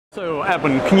So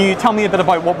Edwin, can you tell me a bit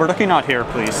about what we're looking at here,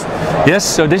 please? Yes,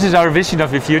 so this is our vision of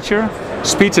the future,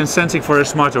 speech and sensing for a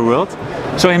smarter world.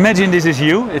 So imagine this is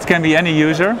you, it can be any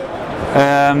user.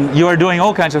 You are doing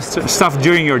all kinds of stuff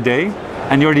during your day,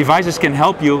 and your devices can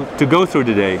help you to go through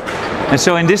the day. And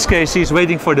so in this case, he's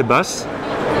waiting for the bus.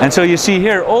 And so you see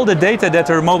here all the data that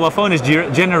her mobile phone is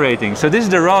generating. So this is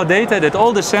the raw data that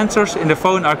all the sensors in the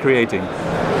phone are creating.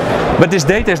 But this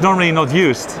data is normally not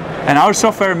used. And our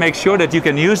software makes sure that you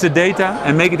can use the data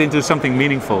and make it into something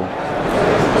meaningful.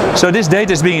 So this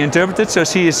data is being interpreted, so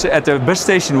she is at the bus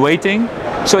station waiting.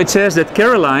 So it says that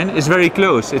Caroline is very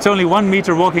close, it's only 1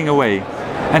 meter walking away.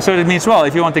 And so that means, well,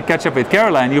 if you want to catch up with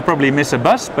Caroline, you probably miss a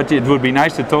bus, but it would be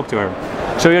nice to talk to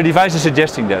her. So your device is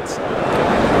suggesting that.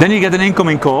 Then you get an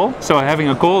incoming call, so having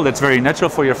a call, that's very natural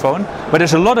for your phone. But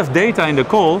there's a lot of data in the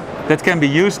call that can be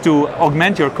used to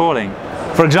augment your calling.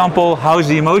 For example, how's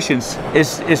the emotions?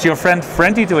 Is your friend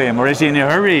friendly to him, or is he in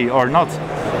a hurry or not?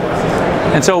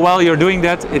 And so while you're doing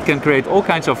that, it can create all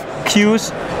kinds of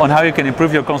cues on how you can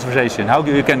improve your conversation, how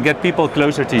you can get people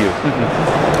closer to you.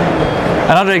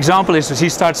 Another example is that he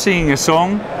starts singing a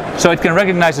song, so it can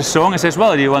recognize the song and says,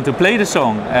 well, do you want to play the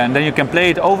song? And then you can play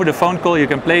it over the phone call, you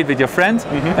can play it with your friend,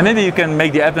 and maybe you can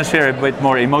make the atmosphere a bit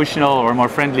more emotional or more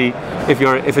friendly if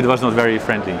it was not very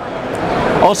friendly.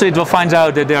 Also, it will find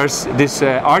out that there's this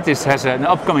artist has an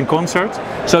upcoming concert,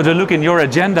 so to look in your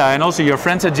agenda and also your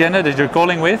friend's agenda that you're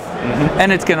calling with,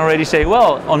 and it can already say,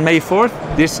 well, on May 4th,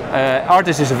 this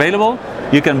artist is available,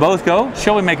 you can both go,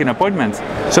 shall we make an appointment?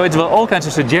 So it will, all kinds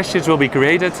of suggestions will be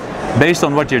created based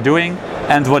on what you're doing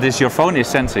and what your phone is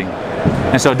sensing.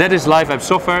 And so that is LifeVibes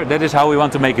software, that is how we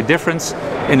want to make a difference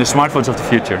in the smartphones of the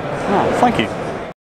future. Oh, thank you.